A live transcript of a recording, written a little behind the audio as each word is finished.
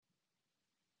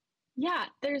Yeah,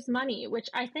 there's money, which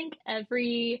I think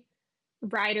every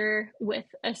rider with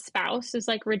a spouse is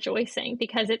like rejoicing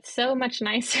because it's so much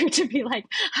nicer to be like,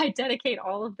 I dedicate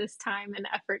all of this time and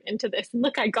effort into this. And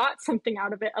look, I got something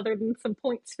out of it other than some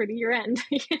points for the year end.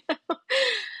 You know?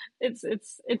 It's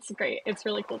great. It's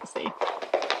really cool to see.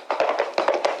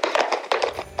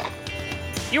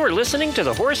 You are listening to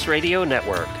the Horse Radio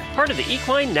Network, part of the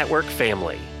Equine Network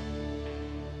family.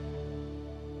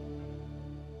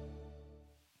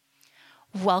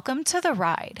 Welcome to The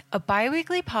Ride, a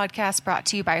bi-weekly podcast brought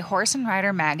to you by Horse and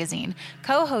Rider Magazine,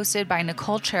 co-hosted by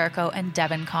Nicole Cherico and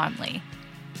Devin Conley.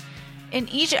 In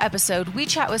each episode, we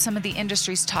chat with some of the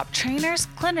industry's top trainers,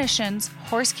 clinicians,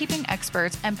 horsekeeping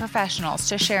experts, and professionals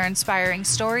to share inspiring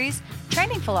stories,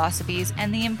 training philosophies,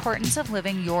 and the importance of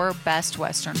living your best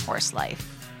Western horse life.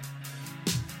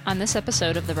 On this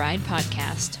episode of the Ride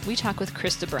podcast, we talk with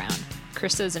Crysta Brown.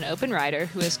 Crysta is an open rider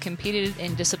who has competed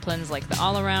in disciplines like the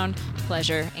all-around,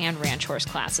 pleasure, and ranch horse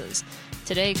classes.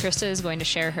 Today, Crysta is going to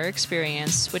share her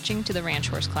experience switching to the ranch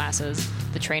horse classes,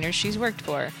 the trainers she's worked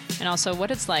for, and also what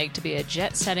it's like to be a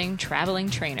jet-setting, traveling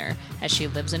trainer as she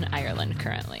lives in Ireland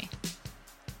currently.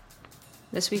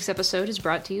 This week's episode is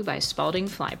brought to you by Spalding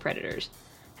Fly Predators.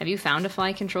 Have you found a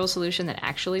fly control solution that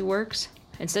actually works?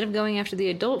 Instead of going after the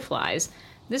adult flies,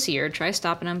 this year try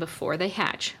stopping them before they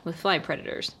hatch with Fly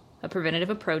Predators, a preventative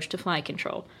approach to fly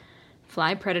control.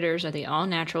 Fly Predators are the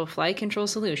all-natural fly control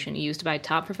solution used by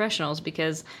top professionals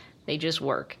because they just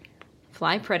work.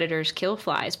 Fly Predators kill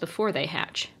flies before they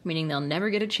hatch, meaning they'll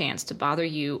never get a chance to bother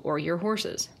you or your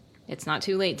horses. It's not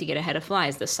too late to get ahead of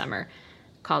flies this summer.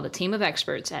 Call the team of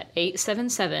experts at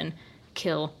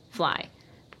 877-KILL-FLY,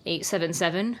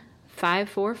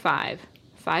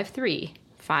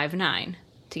 877-545-5359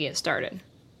 to get started.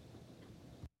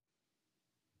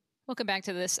 Welcome back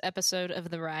to this episode of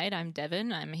The Ride. I'm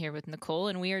Devin. I'm here with Nicole,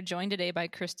 and we are joined today by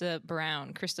Crysta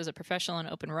Brown. Crysta is a professional and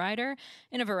open rider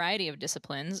in a variety of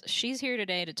disciplines. She's here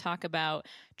today to talk about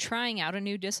trying out a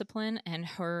new discipline and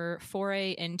her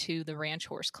foray into the ranch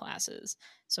horse classes.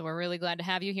 So we're really glad to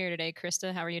have you here today,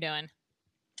 Crysta. How are you doing?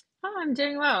 Oh, I'm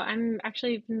doing well. I'm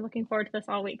actually been looking forward to this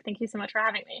all week. Thank you so much for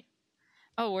having me.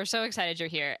 Oh, we're so excited you're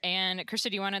here. And Crysta,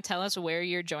 do you want to tell us where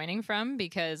you're joining from?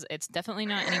 Because it's definitely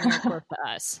not anywhere close to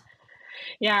us.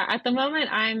 Yeah, at the moment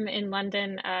I'm in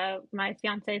London. My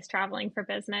fiance is traveling for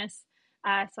business,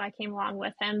 so I came along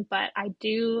with him. But I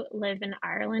do live in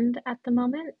Ireland at the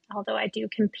moment, although I do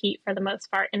compete for the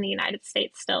most part in the United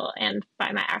States still. And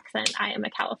by my accent, I am a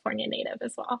California native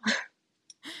as well.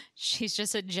 She's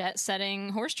just a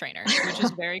jet-setting horse trainer, which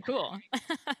is very cool.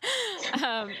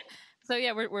 So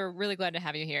yeah, we're really glad to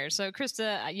have you here. So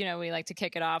Crysta, we like to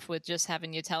kick it off with just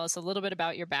having you tell us a little bit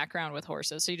about your background with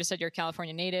horses. So you just said you're a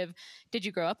California native. Did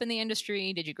you grow up in the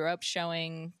industry? Did you grow up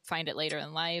showing, find it later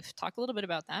in life? Talk a little bit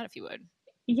about that if you would.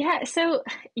 Yeah, so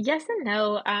yes and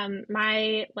no.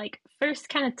 My first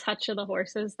kind of touch of the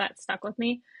horses that stuck with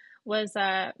me was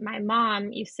my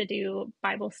mom used to do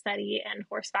Bible study and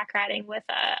horseback riding with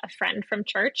a friend from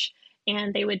church,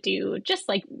 and they would do just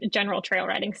like general trail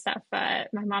riding stuff. My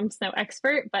mom's no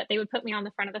expert, but they would put me on the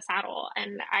front of the saddle,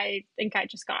 and I think I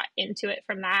just got into it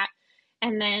from that.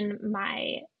 And then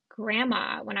my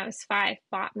grandma, when I was 5,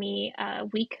 bought me a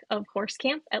week of horse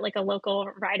camp at like a local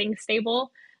riding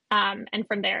stable. And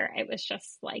from there, it was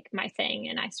just like my thing.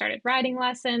 And I started riding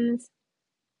lessons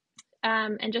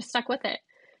and just stuck with it.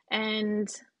 And,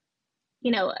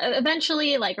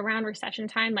 eventually, like around recession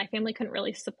time, my family couldn't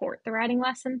really support the riding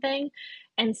lesson thing.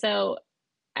 And so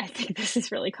I think this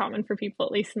is really common for people,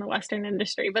 at least in the Western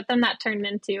industry. But then that turned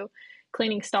into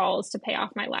cleaning stalls to pay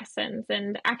off my lessons.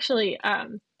 And actually, I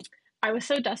was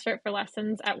so desperate for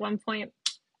lessons at one point.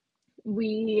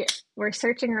 I was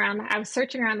searching around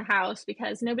the house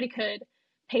because nobody could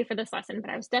pay for this lesson,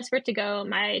 but I was desperate to go.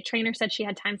 My trainer said she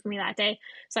had time for me that day.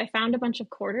 So I found a bunch of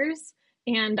quarters,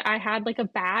 and I had like a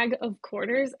bag of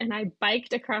quarters, and I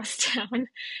biked across town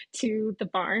to the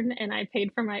barn, and I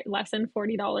paid for my lesson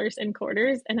 $40 in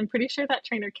quarters. And I'm pretty sure that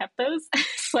trainer kept those.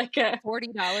 It's like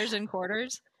 $40 in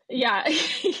quarters. Yeah.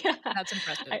 Yeah. That's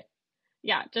impressive.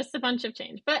 Yeah, just a bunch of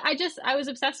change. But I was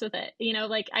obsessed with it.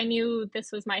 I knew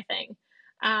this was my thing.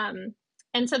 And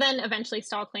so then eventually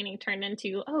stall cleaning turned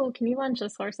into, oh, can you lunge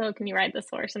this horse? Oh, can you ride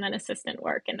this horse? And then assistant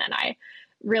work. And then I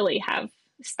really have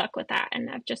stuck with that. And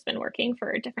I've just been working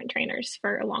for different trainers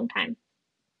for a long time.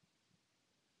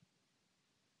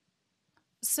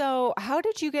 So how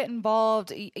did you get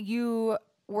involved? You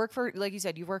work for, like you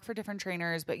said, you work for different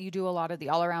trainers, but you do a lot of the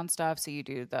all around stuff. So you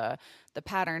do the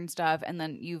pattern stuff, and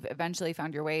then you've eventually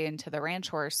found your way into the ranch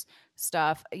horse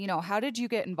stuff. How did you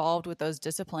get involved with those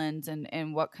disciplines,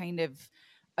 and what kind of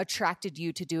attracted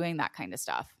you to doing that kind of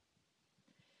stuff?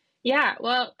 Yeah,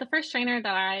 well, the first trainer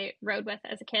that I rode with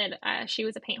as a kid, she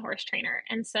was a paint horse trainer.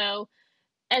 And so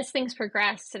as things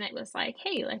progressed and it was like,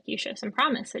 hey, like you show some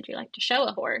promise, would you like to show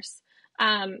a horse?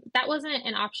 That wasn't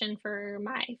an option for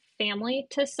my family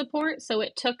to support. So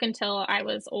it took until I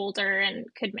was older and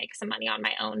could make some money on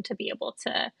my own to be able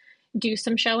to do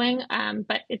some showing.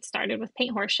 But it started with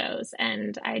paint horse shows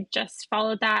and I just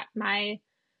followed that. My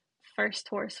first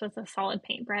horse was a solid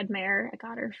paint bred mare. I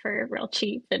got her for real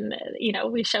cheap and,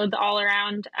 we showed the all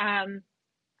around.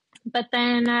 But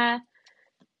then,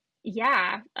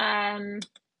 yeah,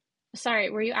 sorry,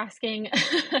 were you asking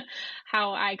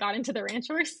how I got into the ranch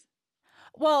horse?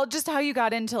 Well, just how you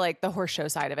got into like the horse show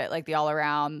side of it, like the all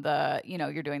around, the,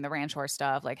 you're doing the ranch horse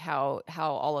stuff, like how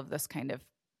all of this kind of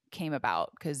came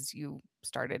about, because you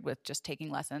started with just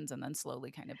taking lessons and then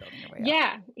slowly kind of building your way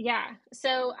up. Yeah.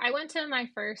 So I went to my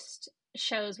first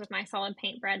shows with my solid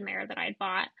paint bred mare that I'd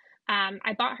bought.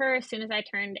 I bought her as soon as I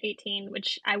turned 18,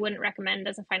 which I wouldn't recommend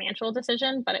as a financial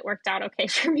decision, but it worked out okay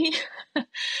for me.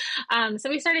 So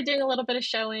we started doing a little bit of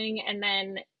showing. And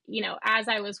then, as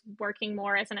I was working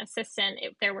more as an assistant,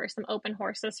 there were some open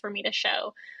horses for me to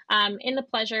show in the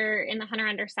pleasure, in the hunter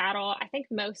under saddle. I think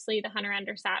mostly the hunter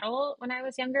under saddle when I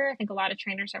was younger. I think a lot of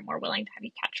trainers are more willing to have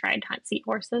you catch, ride, hunt, seat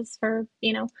horses for,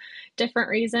 different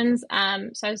reasons.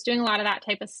 So I was doing a lot of that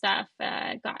type of stuff,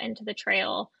 got into the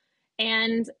trail.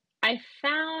 And I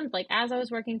found, like, as I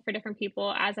was working for different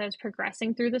people, as I was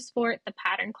progressing through the sport, the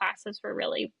pattern classes were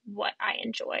really what I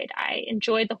enjoyed. I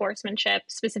enjoyed the horsemanship,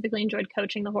 specifically enjoyed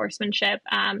coaching the horsemanship.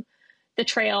 The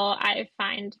trail I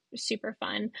find super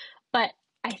fun. But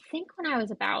I think when I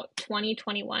was about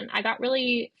 2021, I got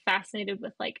really fascinated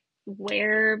with like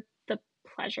where the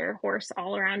pleasure horse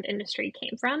all around industry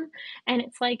came from. And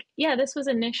it's like, yeah, this was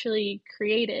initially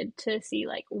created to see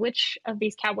like which of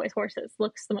these cowboys horses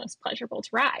looks the most pleasurable to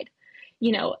ride.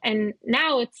 And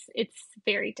now it's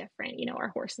very different. Our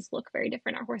horses look very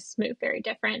different, our horses move very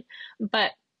different.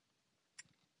 But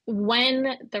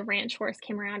when the ranch horse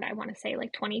came around, I want to say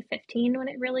like 2015 when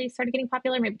it really started getting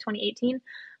popular, maybe 2018.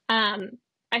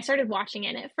 I started watching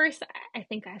it. And at first, I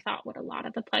think I thought what a lot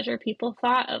of the pleasure people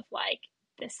thought of, like,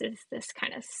 this is this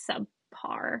kind of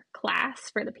subpar class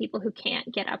for the people who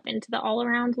can't get up into the all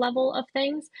around level of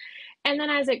things. And then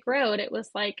as it growed, it was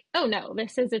like, oh no,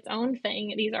 this is its own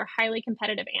thing. These are highly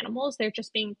competitive animals. They're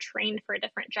just being trained for a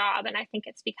different job. And I think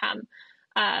it's become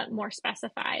more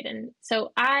specified. And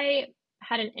so I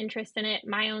had an interest in it.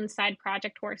 My own side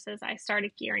project horses, I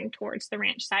started gearing towards the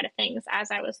ranch side of things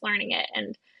as I was learning it.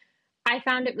 And I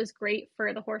found it was great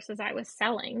for the horses I was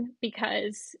selling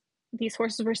because these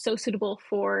horses were so suitable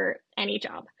for any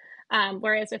job.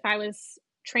 Whereas if I was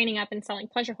training up and selling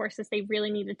pleasure horses, they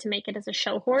really needed to make it as a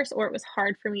show horse, or it was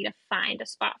hard for me to find a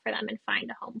spot for them and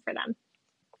find a home for them.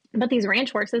 But these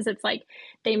ranch horses, it's like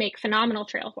they make phenomenal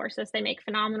trail horses. They make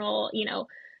phenomenal,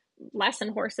 lesson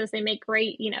horses. They make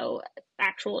great,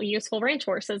 actual useful ranch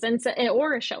horses and so,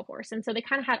 or a show horse. And so they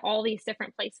kind of had all these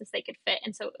different places they could fit.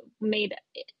 And so it made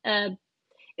it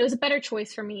was a better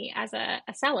choice for me as a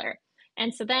seller.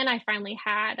 And so then I finally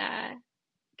had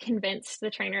convinced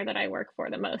the trainer that I work for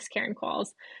the most, Karen Qualls.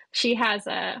 She has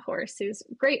a horse who's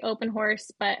a great open horse,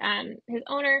 but his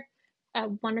owner, a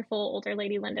wonderful older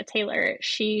lady, Linda Taylor,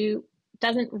 she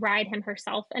doesn't ride him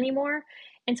herself anymore.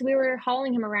 And so we were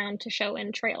hauling him around to show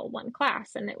and trail one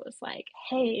class. And it was like,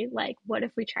 hey, like, what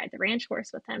if we tried the ranch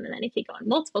horse with him? And then he could go in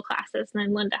multiple classes and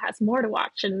then Linda has more to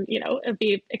watch and, it'd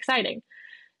be exciting.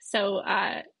 So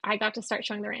I got to start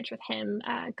showing the ranch with him,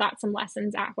 got some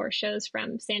lessons at horse shows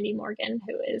from Sandy Morgan,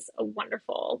 who is a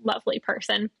wonderful, lovely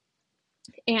person.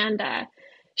 And I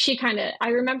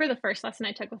remember the first lesson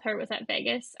I took with her was at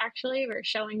Vegas, actually. We were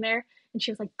showing there. And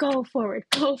she was like, go forward,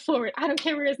 go forward. I don't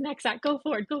care where his neck's at. Go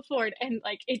forward, go forward. And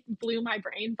like, it blew my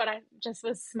brain, but I just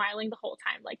was smiling the whole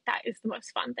time. Like, that is the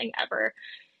most fun thing ever.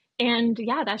 And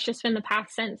yeah, that's just been the path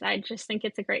since. I just think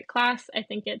it's a great class. I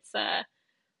think it's a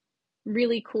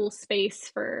really cool space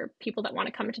for people that want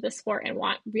to come into the sport and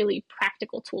want really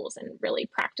practical tools and really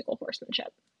practical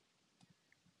horsemanship.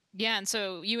 Yeah. And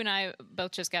so you and I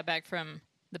both just got back from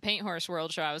the Paint Horse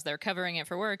World Show. I was there covering it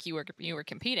for work. You were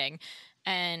competing.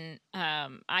 And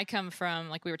I come from,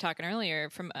 like we were talking earlier,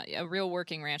 from a real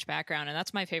working ranch background. And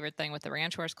that's my favorite thing with the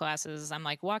ranch horse classes. I'm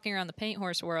like walking around the paint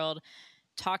horse world,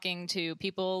 talking to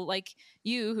people like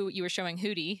you, who you were showing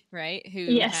Hootie, right? Who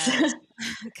yes. has,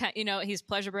 he's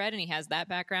pleasure bred and he has that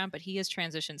background, but he has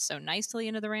transitioned so nicely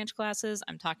into the ranch classes.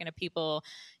 I'm talking to people,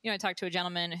 I talked to a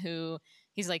gentleman who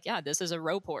he's like, yeah, this is a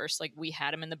rope horse. Like, we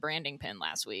had him in the branding pen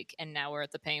last week and now we're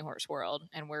at the paint horse world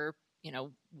and we're,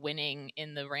 winning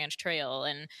in the ranch trail.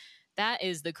 And That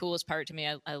is the coolest part to me.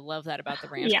 I love that about the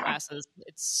ranch Yeah. classes.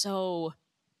 It's so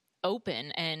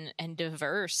open and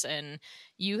diverse. And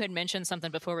you had mentioned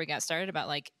something before we got started about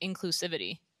like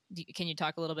inclusivity. Can you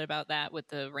talk a little bit about that with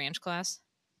the ranch class?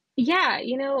 Yeah,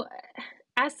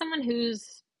 as someone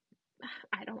who's,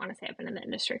 I don't want to say I've been in the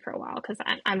industry for a while because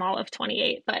I'm all of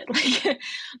 28, but like,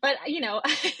 but I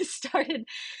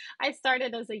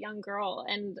started as a young girl,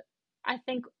 and I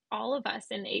think all of us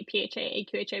in APHA,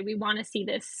 AQHA, we want to see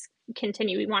this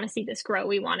continue. We want to see this grow.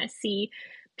 We want to see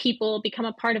people become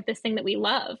a part of this thing that we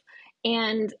love.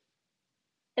 And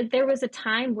there was a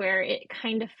time where it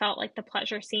kind of felt like the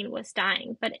pleasure scene was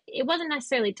dying, but it wasn't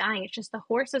necessarily dying. It's just the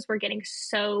horses were getting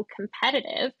so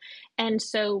competitive and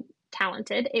so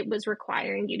talented. It was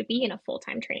requiring you to be in a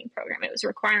full-time training program. It was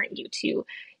requiring you to,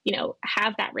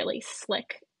 have that really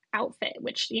slick outfit,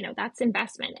 which, that's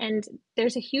investment. And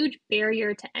there's a huge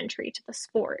barrier to entry to the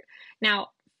sport. Now,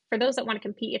 for those that want to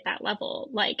compete at that level,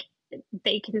 like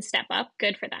they can step up,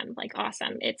 good for them. Like,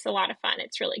 awesome. It's a lot of fun.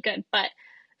 It's really good. But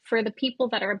for the people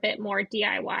that are a bit more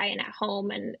DIY and at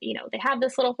home and, they have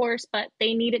this little horse, but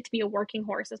they need it to be a working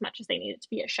horse as much as they need it to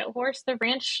be a show horse, the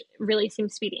ranch really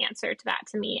seems to be the answer to that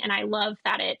to me. And I love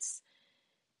that it's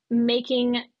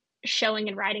making showing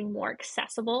and riding more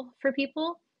accessible for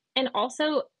people. And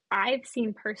also, I've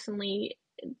seen personally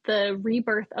the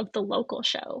rebirth of the local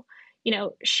show,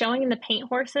 showing in the paint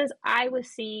horses. I was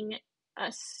seeing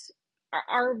us,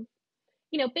 our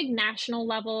big national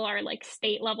level or like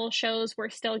state level shows were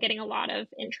still getting a lot of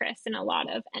interest and a lot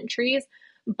of entries,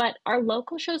 but our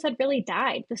local shows had really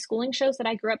died. The schooling shows that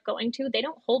I grew up going to, they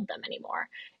don't hold them anymore.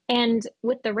 And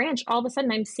with the ranch, all of a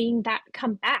sudden I'm seeing that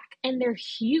come back and they're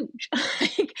huge.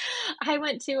 Like, I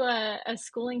went to a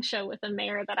schooling show with a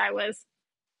mare that I was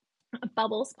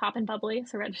Bubbles, Pop and Bubbly,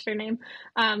 it's a registered name.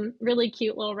 Really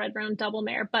cute little red roan double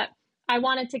mare, but I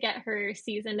wanted to get her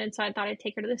seasoned, and so I thought I'd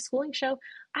take her to the schooling show.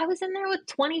 I was in there with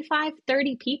 25,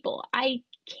 30 people. I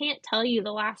can't tell you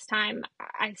the last time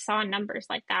I saw numbers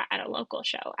like that at a local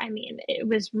show. I mean, it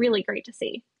was really great to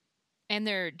see. And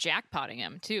they're jackpotting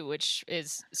them too, which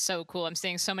is so cool. I'm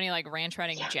seeing so many like ranch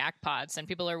riding jackpots, and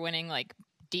people are winning like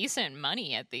decent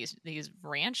money at these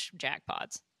ranch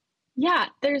jackpots. Yeah,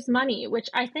 there's money, which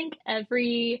I think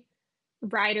every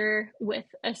rider with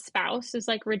a spouse is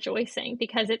like rejoicing,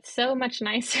 because it's so much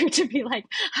nicer to be like,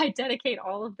 I dedicate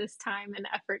all of this time and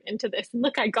effort into this, and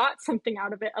look, I got something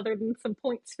out of it other than some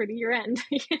points for the year end.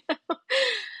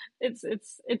 It's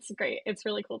great. It's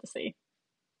really cool to see.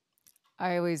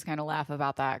 I always kind of laugh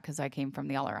about that because I came from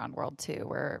the all around world too,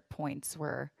 where points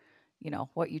were,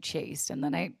 what you chased. And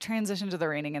then I transitioned to the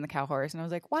reining and the cow horse, and I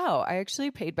was like, wow, I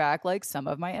actually paid back like some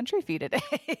of my entry fee today.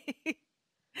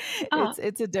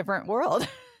 It's a different world.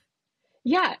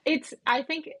 Yeah, I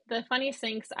think the funniest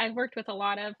thing, 'cause I've worked with a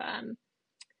lot of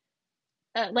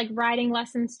like riding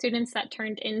lesson students that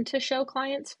turned into show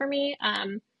clients for me.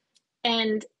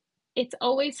 And it's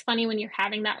always funny when you're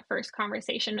having that first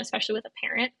conversation, especially with a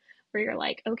parent, where you're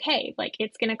like, okay, like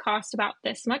it's going to cost about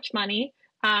this much money.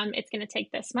 It's going to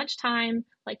take this much time.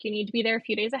 Like, you need to be there a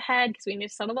few days ahead because we need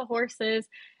to settle the horses.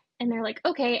 And they're like,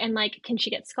 okay. And like, can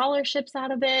she get scholarships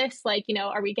out of this? Like,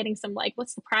 are we getting some, like,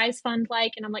 what's the prize fund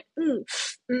like? And I'm like,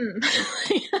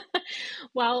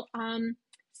 well,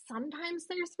 sometimes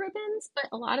there's ribbons, but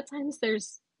a lot of times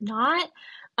there's not.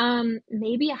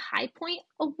 Maybe a high point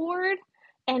award,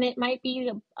 and it might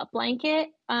be a blanket.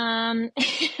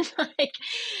 Like,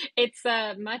 it's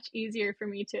much easier for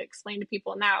me to explain to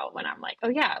people now when I'm like, oh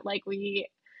yeah, like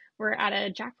we're at a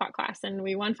jackpot class and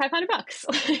we won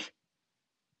 $500.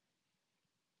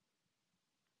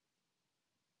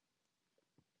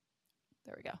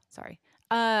 There we go. Sorry.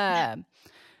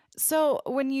 So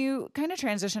when you kind of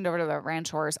transitioned over to the ranch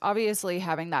horse, obviously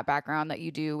having that background that you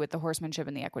do with the horsemanship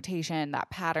and the equitation, that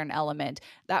pattern element,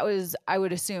 that was, I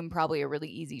would assume, probably a really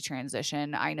easy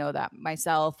transition. I know that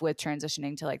myself with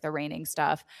transitioning to like the reining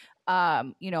stuff,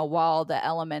 while the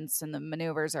elements and the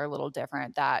maneuvers are a little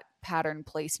different, that pattern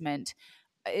placement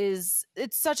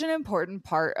it's such an important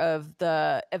part of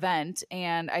the event.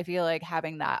 And I feel like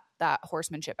having that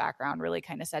horsemanship background really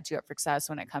kind of sets you up for success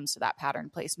when it comes to that pattern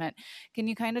placement. Can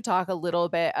you kind of talk a little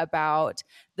bit about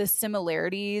the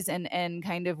similarities and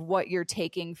kind of what you're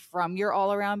taking from your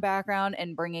all around background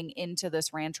and bringing into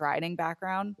this ranch riding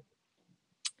background?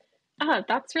 Oh,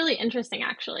 that's really interesting,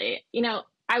 actually.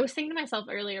 I was thinking to myself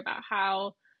earlier about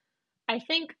how I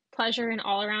think pleasure and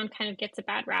all around kind of gets a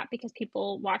bad rap because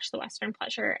people watch the Western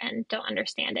pleasure and don't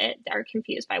understand it. They're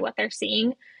confused by what they're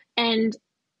seeing. And,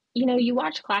 you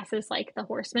watch classes like the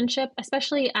horsemanship,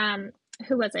 especially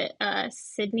who was it?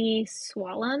 Sydney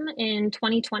Swallam in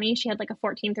 2020. She had like a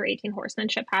 14 through 18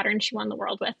 horsemanship pattern she won the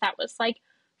world with. That was like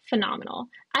phenomenal.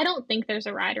 I don't think there's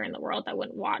a rider in the world that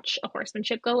wouldn't watch a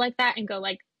horsemanship go like that and go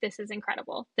like, this is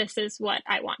incredible. This is what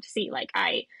I want to see. Like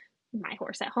my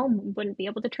horse at home wouldn't be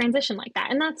able to transition like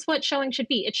that. And that's what showing should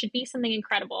be. It should be something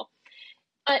incredible.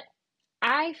 But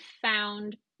I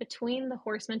found between the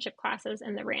horsemanship classes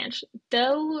and the ranch,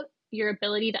 though your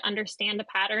ability to understand a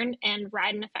pattern and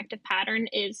ride an effective pattern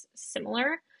is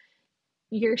similar,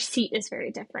 your seat is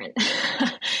very different.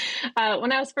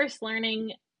 When I was first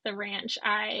learning the ranch,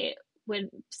 I would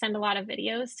send a lot of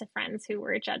videos to friends who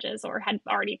were judges or had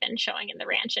already been showing in the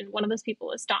ranch. And one of those people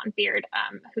was Dawn Beard,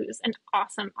 who's an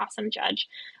awesome, awesome judge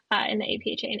in the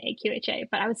APHA and AQHA.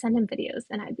 But I would send him videos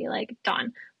and I'd be like,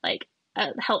 Dawn, like,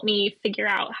 help me figure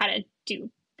out how to do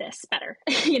this better,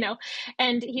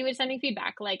 and he would send me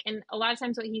feedback. Like, and a lot of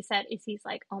times what he said is he's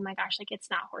like, oh my gosh, like it's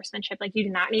not horsemanship. Like you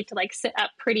do not need to like sit up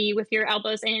pretty with your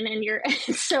elbows in and your,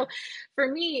 so for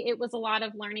me, it was a lot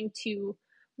of learning to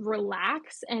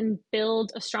relax and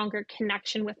build a stronger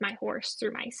connection with my horse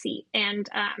through my seat and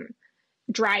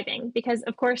driving, because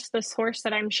of course this horse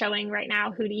that I'm showing right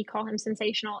now, Hootie, call him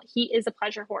Sensational, he is a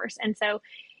pleasure horse. And so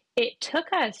it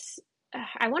took us,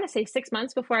 I want to say 6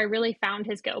 months before I really found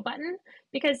his go button,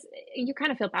 because you kind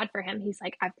of feel bad for him. He's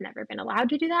like, I've never been allowed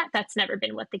to do that. That's never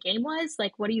been what the game was.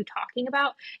 Like, what are you talking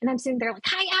about? And I'm sitting there like,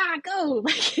 hiya, go.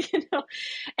 Like,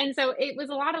 And so it was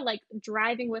a lot of like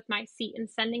driving with my seat and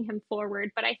sending him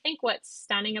forward. But I think what's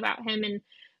stunning about him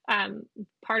and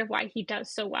part of why he does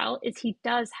so well is he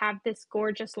does have this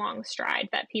gorgeous long stride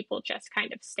that people just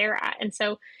kind of stare at. And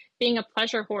so being a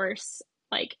pleasure horse,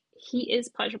 like, he is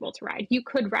pleasurable to ride. You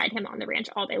could ride him on the ranch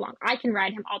all day long. I can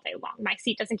ride him all day long. My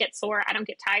seat doesn't get sore. I don't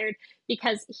get tired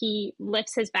because he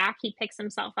lifts his back, he picks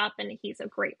himself up, and he's a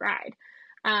great ride.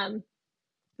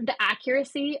 The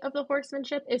accuracy of the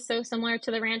horsemanship is so similar to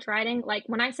the ranch riding. Like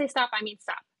when I say stop, I mean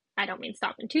stop. I don't mean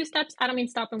stop in 2 steps. I don't mean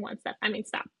stop in 1 step. I mean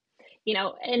stop,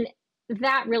 and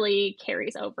that really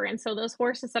carries over. And so those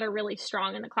horses that are really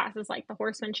strong in the classes like the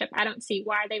horsemanship, I don't see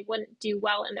why they wouldn't do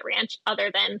well in the ranch other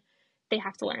than they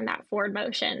have to learn that forward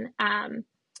motion. And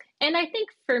I think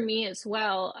for me as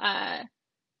well,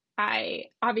 I'm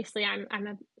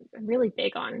really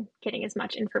big on getting as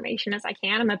much information as I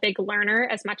can. I'm a big learner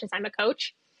as much as I'm a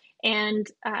coach. And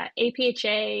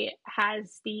APHA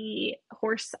has the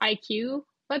Horse IQ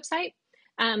website.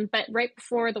 But right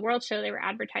before the World Show, they were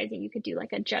advertising you could do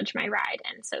like a Judge My Ride.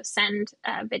 And so send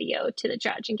a video to the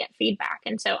judge and get feedback.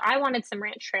 And so I wanted some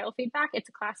ranch trail feedback. It's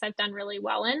a class I've done really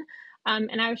well in.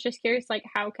 And I was just curious, like,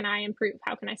 how can I improve?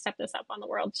 How can I step this up on the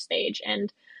world stage?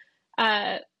 And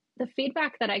the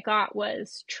feedback that I got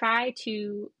was try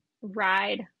to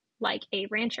ride like a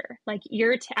rancher. Like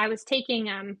I was taking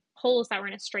poles that were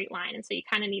in a straight line. And so you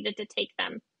kind of needed to take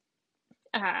them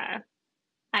at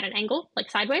an angle,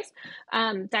 like sideways,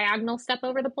 diagonal step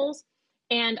over the poles.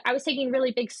 And I was taking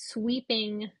really big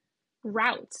sweeping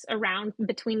routes around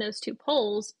between those 2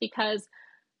 poles because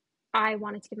I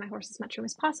wanted to give my horse as much room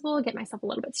as possible, get myself a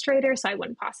little bit straighter so I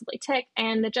wouldn't possibly tick.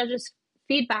 And the judge's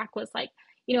feedback was like,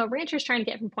 a rancher's trying to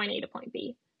get from point A to point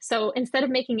B. So instead of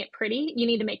making it pretty, you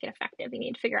need to make it effective. You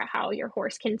need to figure out how your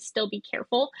horse can still be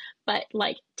careful, but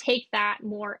like take that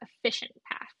more efficient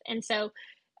path. And so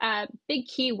big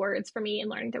key words for me in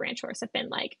learning the ranch horse have been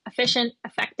like efficient,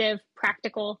 effective,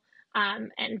 practical,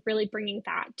 and really bringing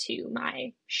that to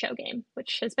my show game,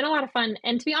 which has been a lot of fun.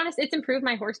 And to be honest, it's improved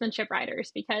my horsemanship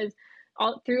riders because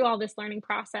through all this learning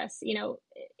process,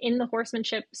 in the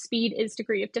horsemanship, speed is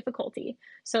degree of difficulty.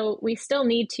 So we still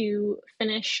need to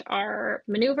finish our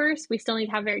maneuvers. We still need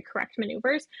to have very correct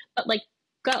maneuvers, but like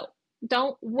go.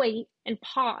 Don't wait and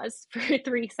pause for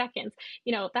 3 seconds.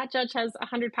 That judge has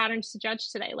 100 patterns to judge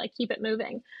today. Like keep it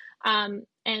moving.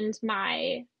 And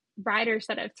my riders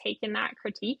that have taken that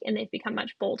critique and they've become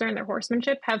much bolder in their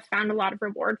horsemanship have found a lot of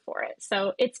reward for it.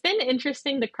 So it's been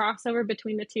interesting, the crossover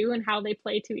between the two and how they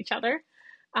play to each other.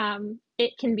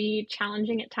 It can be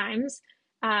challenging at times.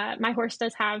 My horse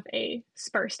does have a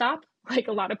spur stop, like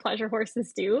a lot of pleasure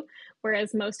horses do,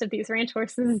 whereas most of these ranch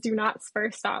horses do not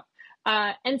spur stop.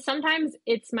 And sometimes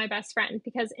it's my best friend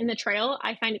because in the trail,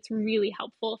 I find it's really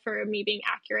helpful for me being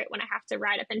accurate when I have to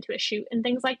ride up into a chute and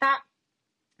things like that.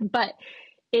 But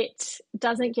it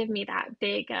doesn't give me that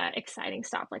big, exciting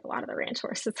stop like a lot of the ranch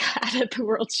horses had at the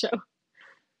World Show.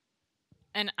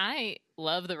 And I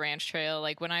love the ranch trail.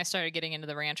 Like when I started getting into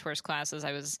the ranch horse classes,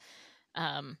 I was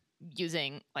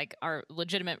using like our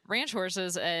legitimate ranch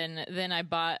horses. And then I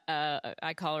bought,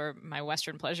 I call her my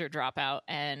Western Pleasure Dropout.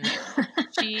 And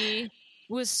she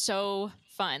was so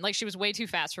fun. Like she was way too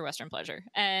fast for Western pleasure.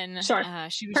 And Sure.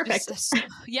 she was Perfect. just,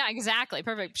 yeah, exactly.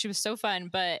 Perfect. She was so fun.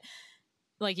 But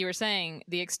like you were saying,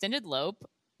 the extended lope,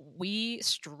 we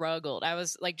struggled. I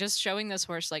was like just showing this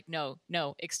horse like, no,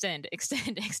 extend,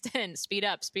 speed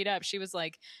up. She was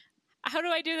like, how do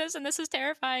I do this? And this is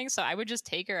terrifying. So I would just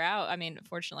take her out. I mean,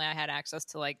 fortunately I had access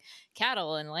to like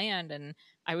cattle and land, and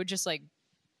I would just like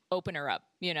open her up,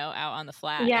 out on the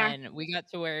flat. Yeah. And we got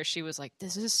to where she was like,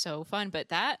 this is so fun. But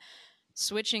that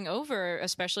switching over,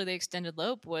 especially the extended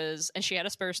lope, and she had a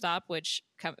spur stop, which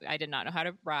I did not know how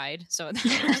to ride. So that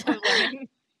was a learning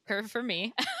curve for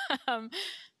me.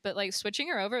 But like switching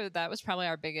her over, that was probably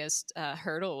our biggest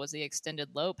hurdle, was the extended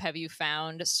lope. Have you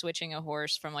found switching a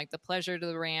horse from like the pleasure to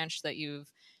the ranch that you've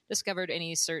discovered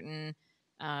any certain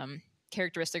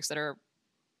characteristics that are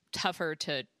tougher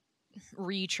to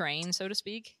retrain, so to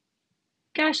speak?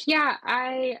 Gosh, yeah,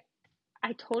 I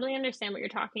totally understand what you're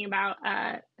talking about.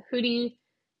 Hootie,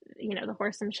 the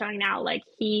horse I'm showing now, like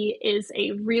he is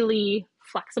a really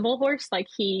flexible horse. Like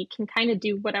he can kind of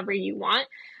do whatever you want.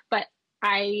 But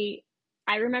I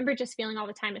remember just feeling all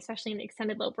the time, especially in the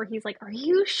extended lope, where he's like, "Are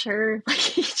you sure?"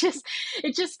 Like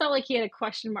it just felt like he had a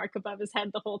question mark above his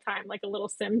head the whole time, like a little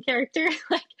Sim character.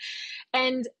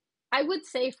 And I would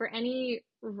say for any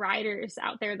riders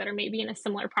out there that are maybe in a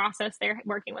similar process, they're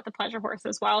working with a pleasure horse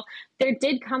as well, there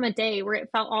did come a day where it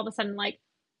felt all of a sudden like,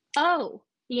 oh,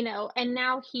 and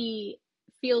now he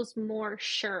feels more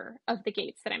sure of the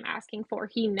gaits that I'm asking for.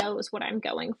 He knows what I'm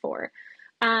going for.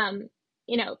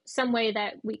 Some way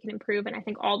that we can improve, and I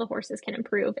think all the horses can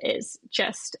improve, is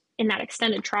just in that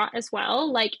extended trot as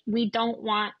well. Like we don't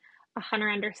want a hunter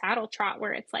under saddle trot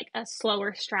where it's like a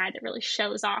slower stride that really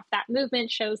shows off that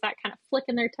movement, shows that kind of flick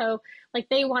in their toe. Like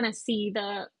they want to see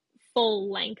the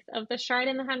full length of the stride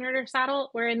in the hunter under saddle,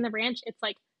 where in the ranch, it's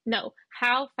like, no,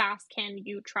 how fast can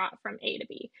you trot from A to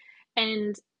B?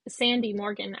 And Sandy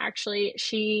Morgan, actually,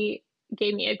 she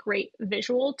gave me a great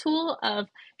visual tool of,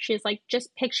 she's like,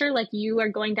 just picture like you are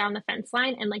going down the fence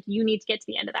line and like you need to get to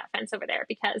the end of that fence over there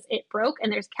because it broke and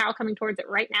there's a cow coming towards it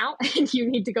right now and you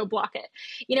need to go block it,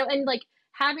 and like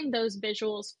having those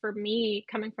visuals for me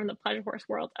coming from the pleasure horse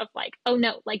world of like, oh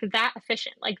no, like that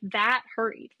efficient, like that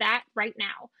hurried, that right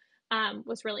now,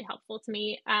 was really helpful to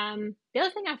me. The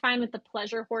other thing I find with the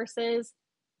pleasure horses,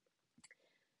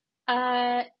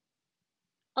 a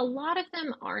lot of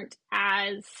them aren't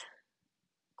as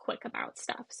quick about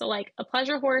stuff. So like a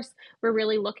pleasure horse, we're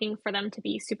really looking for them to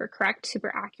be super correct,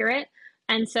 super accurate.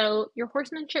 And so your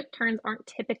horsemanship turns aren't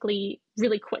typically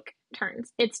really quick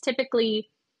turns. It's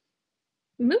typically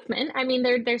movement. I mean,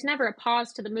 there's never a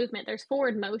pause to the movement. There's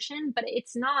forward motion, but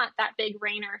it's not that big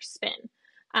rein or spin.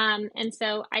 And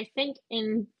so I think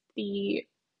in the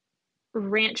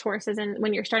ranch horses, and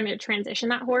when you're starting to transition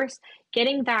that horse,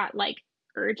 getting that like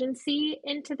urgency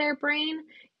into their brain,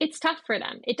 it's tough for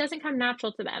them. It doesn't come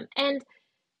natural to them. And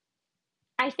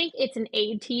I think it's an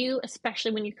aid to you,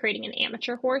 especially when you're creating an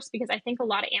amateur horse, because I think a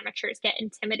lot of amateurs get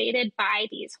intimidated by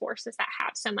these horses that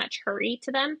have so much hurry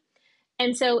to them.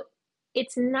 And so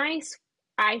it's nice,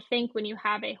 I think, when you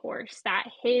have a horse that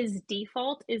his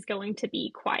default is going to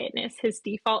be quietness, his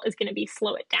default is going to be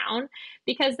slow it down,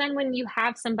 because then when you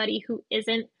have somebody who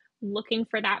isn't looking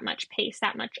for that much pace,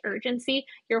 that much urgency,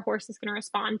 your horse is going to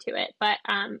respond to it. But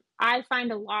I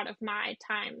find a lot of my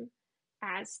time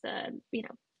as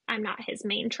I'm not his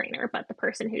main trainer, but the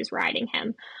person who's riding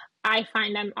him, I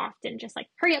find I'm often just like,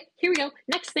 hurry up, here we go,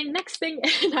 next thing.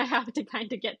 And I have to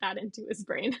kind of get that into his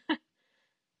brain.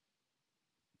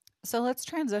 So let's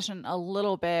transition a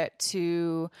little bit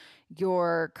to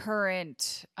your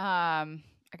current,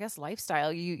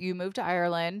 lifestyle. You moved to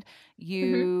Ireland.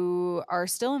 You are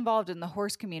still involved in the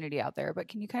horse community out there, but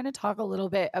can you kind of talk a little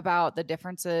bit about the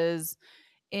differences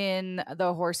in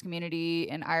the horse community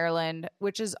in Ireland,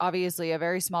 which is obviously a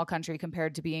very small country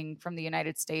compared to being from the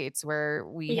United States, where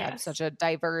we have such a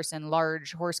diverse and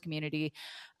large horse community,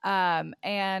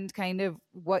 and kind of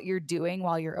what you're doing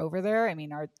while you're over there? I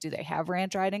mean, do they have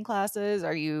ranch riding classes?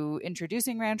 Are you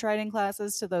introducing ranch riding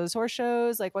classes to those horse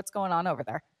shows? Like, what's going on over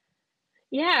there?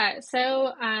 Yeah.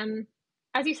 So,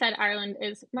 as you said, Ireland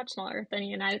is much smaller than the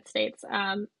United States.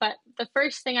 But the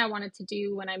first thing I wanted to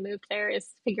do when I moved there is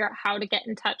figure out how to get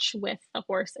in touch with the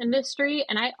horse industry.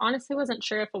 And I honestly wasn't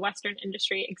sure if a Western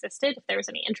industry existed, if there was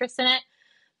any interest in it.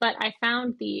 But I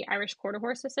found the Irish Quarter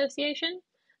Horse Association,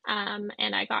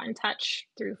 and I got in touch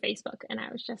through Facebook. And I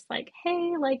was just like,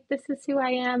 hey, like, this is who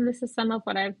I am. This is some of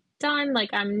what I've done.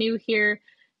 Like, I'm new here.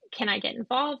 Can I get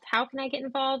involved? How can I get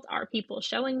involved? Are people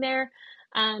showing there?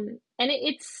 And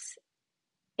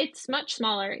it's much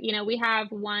smaller. We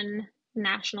have one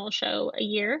national show a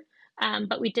year,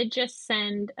 But we did just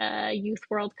send a Youth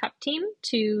World Cup team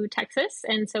to Texas.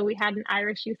 And so we had an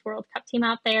Irish Youth World Cup team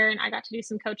out there, and I got to do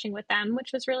some coaching with them,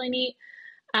 which was really neat.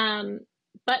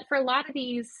 But for a lot of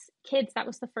these kids, that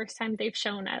was the first time they've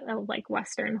shown at a like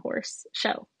Western horse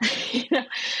show, you know,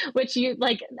 which you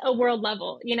like a world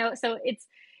level, you know, so it's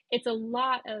a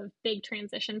lot of big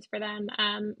transitions for them.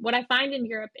 What I find in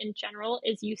Europe in general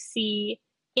is you see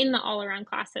in the all around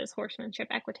classes, horsemanship,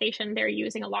 equitation, they're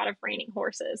using a lot of reining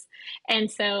horses.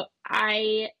 And so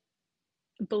I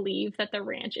believe that the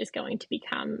ranch is going to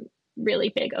become really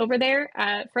big over there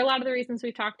for a lot of the reasons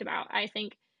we've talked about. I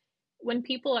think when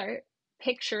people are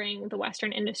picturing the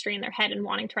Western industry in their head and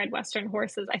wanting to ride Western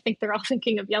horses, I think they're all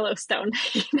thinking of Yellowstone,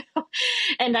 you know?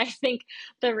 And I think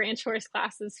the ranch horse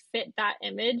classes fit that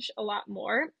image a lot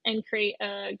more and create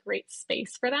a great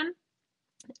space for them.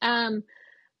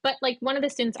 But like one of the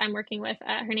students I'm working with,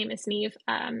 her name is Neve.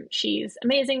 She's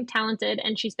amazing, talented,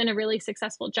 and she's been a really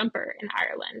successful jumper in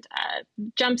Ireland.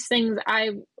 Jumps things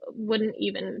I wouldn't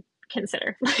even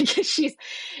consider. Like she's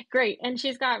great, and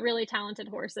she's got really talented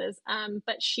horses.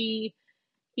 But she,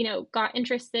 you know, got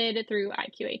interested through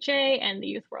IQHA and the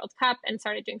Youth World Cup and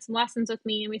started doing some lessons with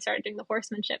me, and we started doing the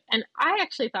horsemanship. And I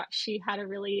actually thought she had a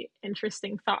really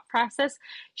interesting thought process.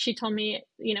 She told me,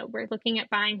 you know, we're looking at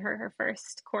buying her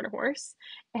first quarter horse.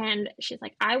 And she's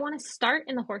like, I want to start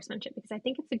in the horsemanship because I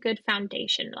think it's a good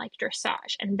foundation, like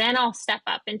dressage. And then I'll step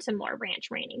up into more ranch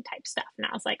reining type stuff. And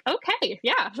I was like, okay,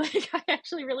 yeah, like I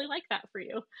actually really like that for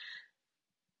you.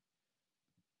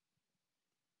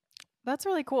 That's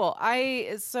really cool.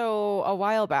 So a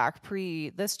while back, pre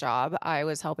this job, I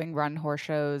was helping run horse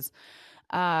shows,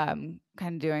 kind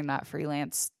of doing that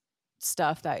freelance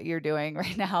stuff that you're doing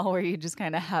right now, where you just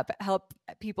kind of help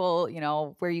people, you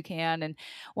know, where you can. And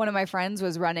one of my friends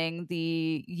was running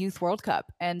the Youth World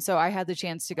Cup, and so I had the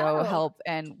chance to go help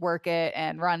and work it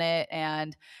and run it.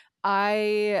 And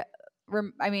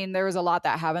I mean, there was a lot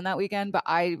that happened that weekend, but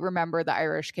I remember the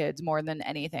Irish kids more than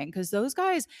anything because those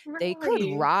guys, they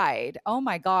could ride. Oh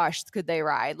my gosh, could they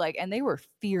ride? Like, and they were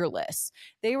fearless.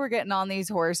 They were getting on these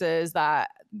horses that,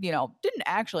 you know, didn't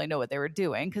actually know what they were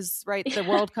doing because, right, the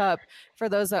World Cup, for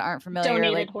those that aren't familiar,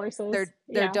 donated like horses.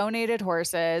 They're donated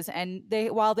horses, and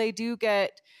while they do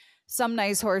get some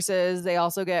nice horses, they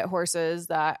also get horses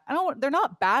that they're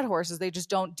not bad horses. They just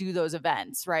don't do those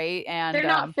events. Right. And they're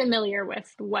not familiar with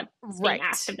what's being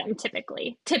asked of them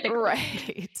typically.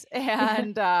 Right.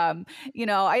 And, you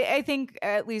know, I think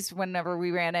at least whenever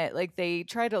we ran it, like they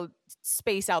try to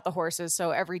space out the horses.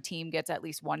 So every team gets at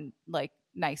least one, like,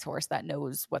 nice horse that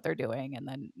knows what they're doing. And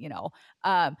then, you know,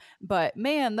 but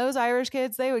man, those Irish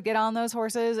kids, they would get on those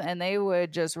horses and they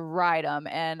would just ride them.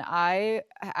 And I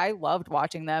loved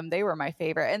watching them. They were my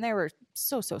favorite, and they were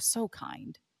so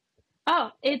kind.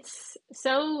 Oh, it's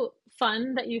so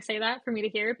fun that you say that for me to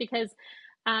hear because,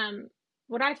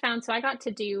 what I found, so I got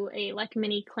to do a like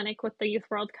mini clinic with the Youth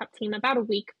World Cup team about a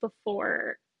week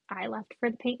before I left for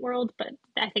the paint world, but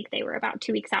I think they were about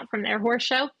 2 weeks out from their horse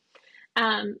show.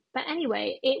 But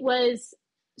anyway, it was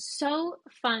so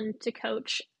fun to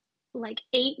coach like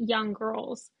 8 young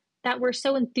girls that were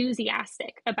so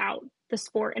enthusiastic about the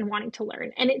sport and wanting to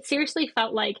learn. And it seriously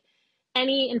felt like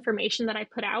any information that I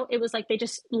put out, it was like they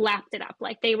just lapped it up.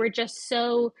 Like they were just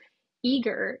so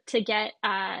eager to get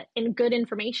in good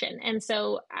information. And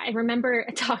so I remember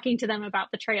talking to them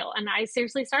about the trail, and I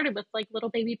seriously started with like little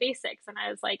baby basics. And I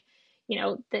was like, you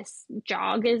know, this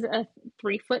jog is a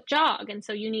 3-foot jog. And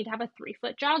so you need to have a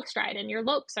 3-foot jog stride, and your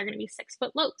lopes are going to be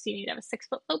 6-foot lopes. You need to have a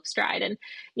 6-foot lope stride. And,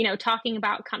 you know, talking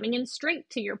about coming in straight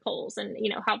to your poles and,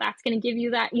 you know, how that's going to give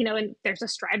you that, you know, and there's a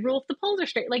stride rule if the poles are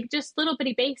straight, like just little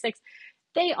bitty basics.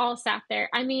 They all sat there,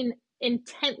 I mean,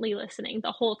 intently listening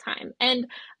the whole time. And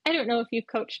I don't know if you've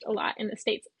coached a lot in the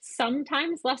States.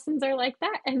 Sometimes lessons are like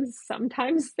that, and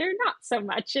sometimes they're not so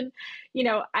much. And, you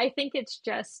know, I think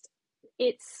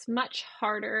it's much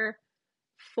harder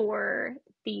for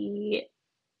the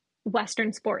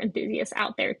Western sport enthusiasts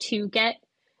out there to get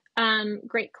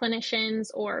great clinicians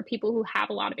or people who have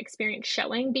a lot of experience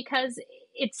showing, because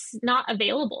it's not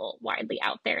available widely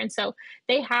out there. And so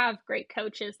they have great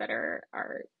coaches that are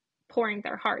pouring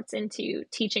their hearts into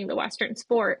teaching the Western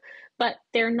sport, but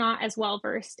they're not as well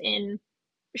versed in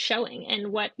showing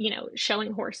and what, you know,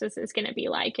 showing horses is going to be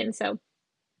like. And so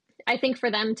I think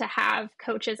for them to have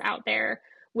coaches out there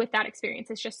with that experience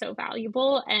is just so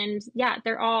valuable. And yeah,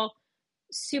 they're all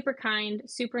super kind,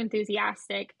 super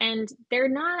enthusiastic, and they're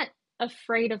not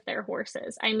afraid of their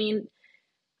horses. I mean,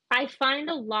 I find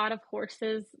a lot of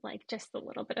horses, like just the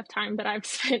little bit of time that I've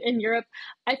spent in Europe,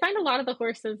 I find a lot of the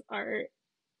horses are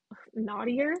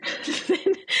naughtier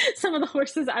than some of the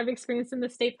horses I've experienced in the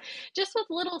States, just with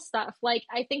little stuff. Like,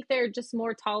 I think they're just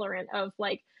more tolerant of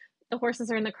like the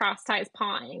horses are in the cross ties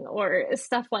pawing or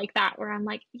stuff like that, where I'm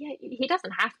like, yeah, he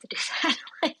doesn't have to do that.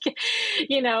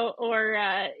 Like,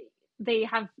 or they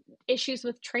have issues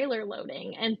with trailer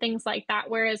loading and things like that.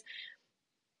 Whereas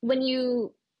when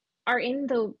you are in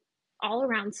the all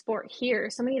around sport here,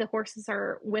 so many of the horses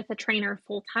are with a trainer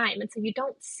full time. And so you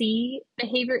don't see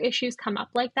behavior issues come up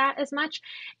like that as much.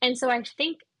 And so I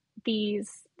think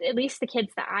at least the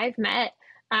kids that I've met,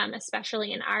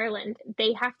 especially in Ireland,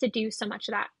 they have to do so much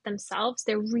of that themselves.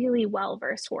 They're really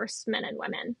well-versed horsemen and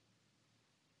women.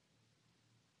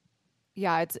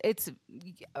 Yeah,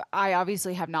 I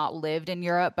obviously have not lived in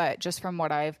Europe, but just from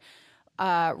what I've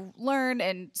learned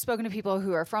and spoken to people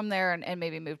who are from there and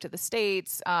maybe moved to the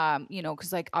States,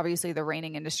 because like obviously the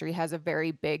reining industry has a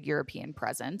very big European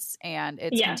presence and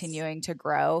it's continuing to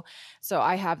grow. So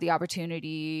I have the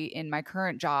opportunity in my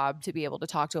current job to be able to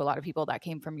talk to a lot of people that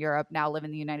came from Europe, now live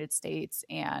in the United States.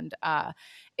 And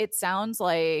it sounds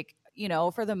like,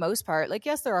 for the most part, like,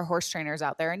 yes, there are horse trainers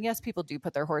out there and yes, people do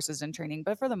put their horses in training,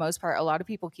 but for the most part, a lot of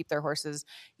people keep their horses,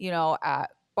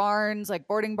 at barns, like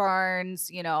boarding barns,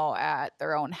 at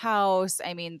their own house.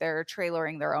 I mean, they're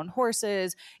trailering their own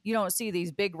horses. You don't see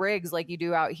these big rigs like you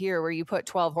do out here where you put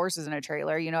 12 horses in a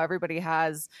trailer. Everybody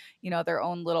has, their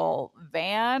own little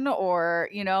van or,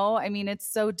 I mean, it's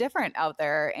so different out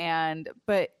there.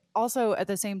 But also at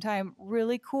the same time,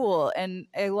 really cool. And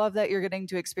I love that you're getting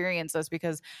to experience this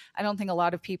because I don't think a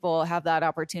lot of people have that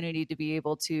opportunity to be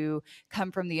able to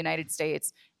come from the United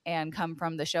States and come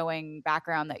from the showing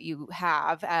background that you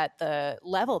have at the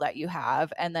level that you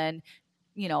have, and then,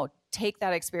 take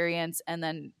that experience and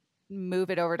then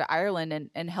move it over to Ireland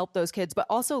and help those kids, but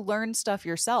also learn stuff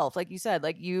yourself. Like you said,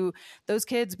 those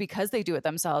kids, because they do it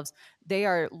themselves, they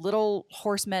are little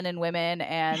horsemen and women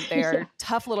and they're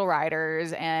tough little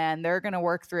riders and they're going to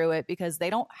work through it because they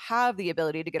don't have the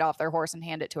ability to get off their horse and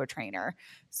hand it to a trainer.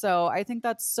 So I think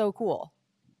that's so cool.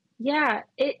 Yeah,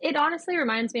 it honestly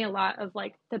reminds me a lot of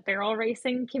like the barrel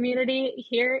racing community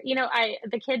here.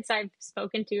 The kids I've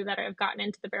spoken to that have gotten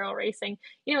into the barrel racing,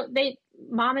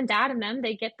 mom and dad and them,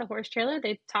 they get the horse trailer,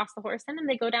 they toss the horse in and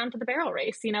they go down to the barrel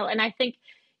race, and I think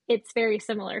it's very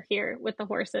similar here with the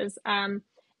horses. And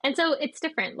so it's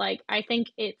different. Like, I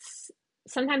think it's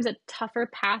sometimes a tougher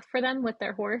path for them with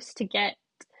their horse to get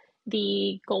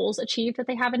the goals achieved that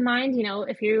they have in mind.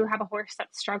 If you have a horse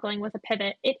that's struggling with a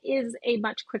pivot, it is a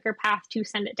much quicker path to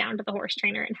send it down to the horse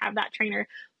trainer and have that trainer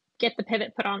get the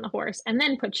pivot put on the horse and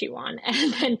then put you on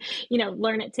and then,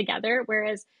 learn it together.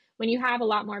 Whereas when you have a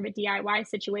lot more of a DIY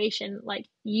situation, like,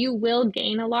 you will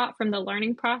gain a lot from the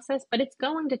learning process, but it's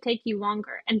going to take you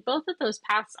longer. And both of those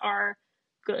paths are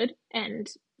good and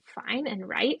fine and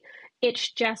right.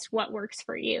 It's just what works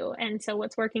for you. And so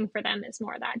what's working for them is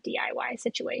more that DIY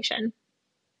situation.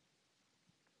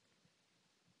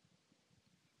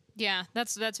 Yeah,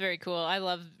 that's very cool. I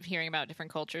love hearing about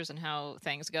different cultures and how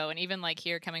things go. And even like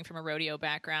here, coming from a rodeo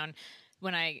background,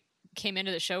 when I came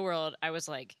into the show world, I was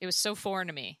like, it was so foreign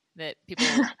to me that people,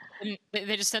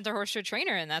 they just sent their horse to a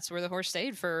trainer and that's where the horse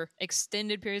stayed for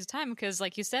extended periods of time. Because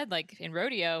like you said, like in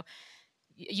rodeo,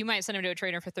 you might send them to a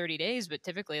trainer for 30 days, but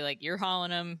typically like you're hauling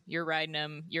them, you're riding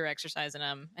them, you're exercising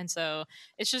them. And so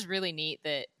it's just really neat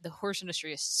that the horse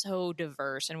industry is so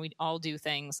diverse and we all do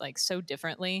things like so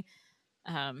differently.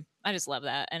 I just love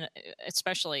that. And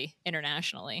especially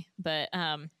internationally, but,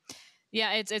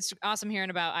 yeah, it's awesome hearing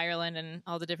about Ireland and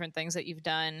all the different things that you've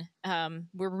done.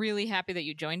 We're really happy that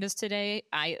you joined us today.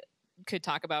 I could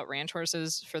talk about ranch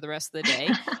horses for the rest of the day.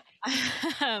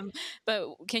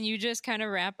 But can you just kind of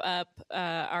wrap up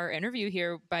our interview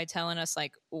here by telling us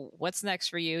like what's next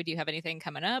for you? Do you have anything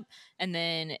coming up? And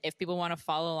then if people want to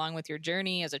follow along with your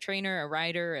journey as a trainer, a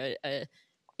rider, a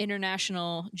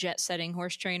international jet setting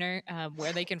horse trainer,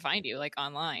 where they can find you, like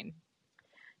online.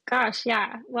 Gosh,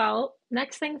 yeah. Well,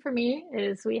 next thing for me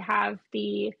is we have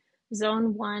the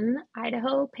Zone 1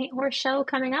 Idaho Paint Horse Show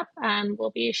coming up.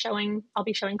 I'll be showing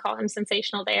Call Him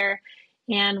Sensational there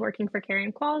and working for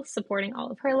Karen Qualls, supporting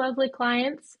all of her lovely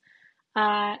clients.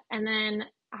 And then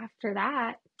after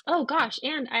that, oh gosh,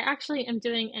 and I actually am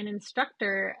doing an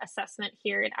instructor assessment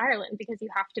here in Ireland because you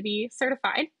have to be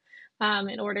certified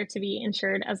in order to be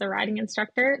insured as a riding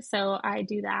instructor. So I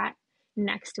do that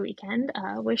next weekend.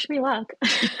 Wish me luck.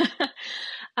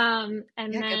 And yeah,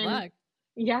 then, good luck.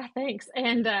 Yeah, thanks.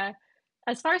 And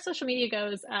As far as social media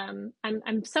goes, I'm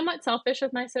somewhat selfish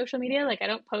with my social media. Like I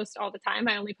don't post all the time.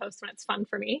 I only post when it's fun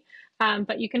for me.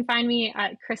 But you can find me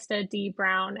at Crysta D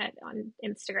Brown on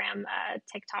Instagram,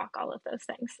 TikTok, all of those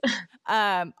things.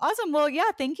 Awesome. Well, yeah,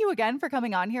 thank you again for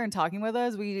coming on here and talking with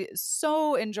us. We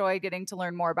so enjoyed getting to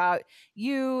learn more about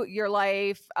you, your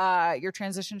life, your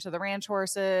transition to the ranch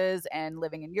horses and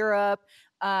living in Europe.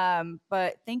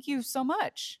 But thank you so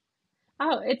much.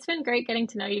 Oh, it's been great getting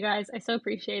to know you guys. I so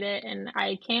appreciate it. And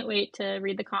I can't wait to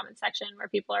read the comment section where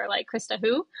people are like, Crysta,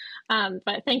 who?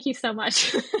 But thank you so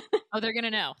much. Oh, they're going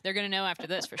to know. They're going to know after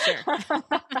this for sure.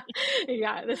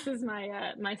 Yeah, this is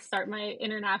my my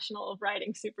international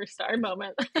riding superstar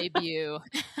moment. Debut.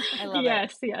 I love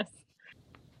it. Yes.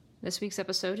 This week's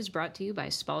episode is brought to you by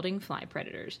Spalding Fly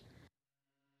Predators.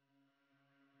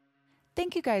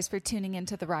 Thank you guys for tuning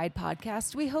into the Ride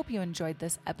Podcast. We hope you enjoyed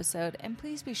this episode, and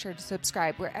please be sure to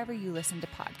subscribe wherever you listen to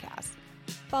podcasts.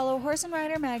 Follow Horse and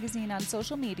Rider Magazine on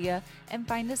social media and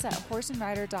find us at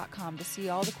horseandrider.com to see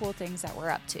all the cool things that we're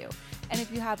up to. And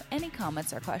if you have any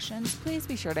comments or questions, please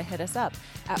be sure to hit us up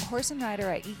at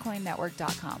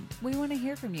horseandrider@equinenetwork.com. We want to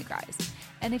hear from you guys.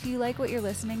 And if you like what you're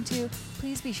listening to,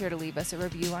 please be sure to leave us a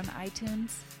review on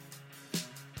iTunes.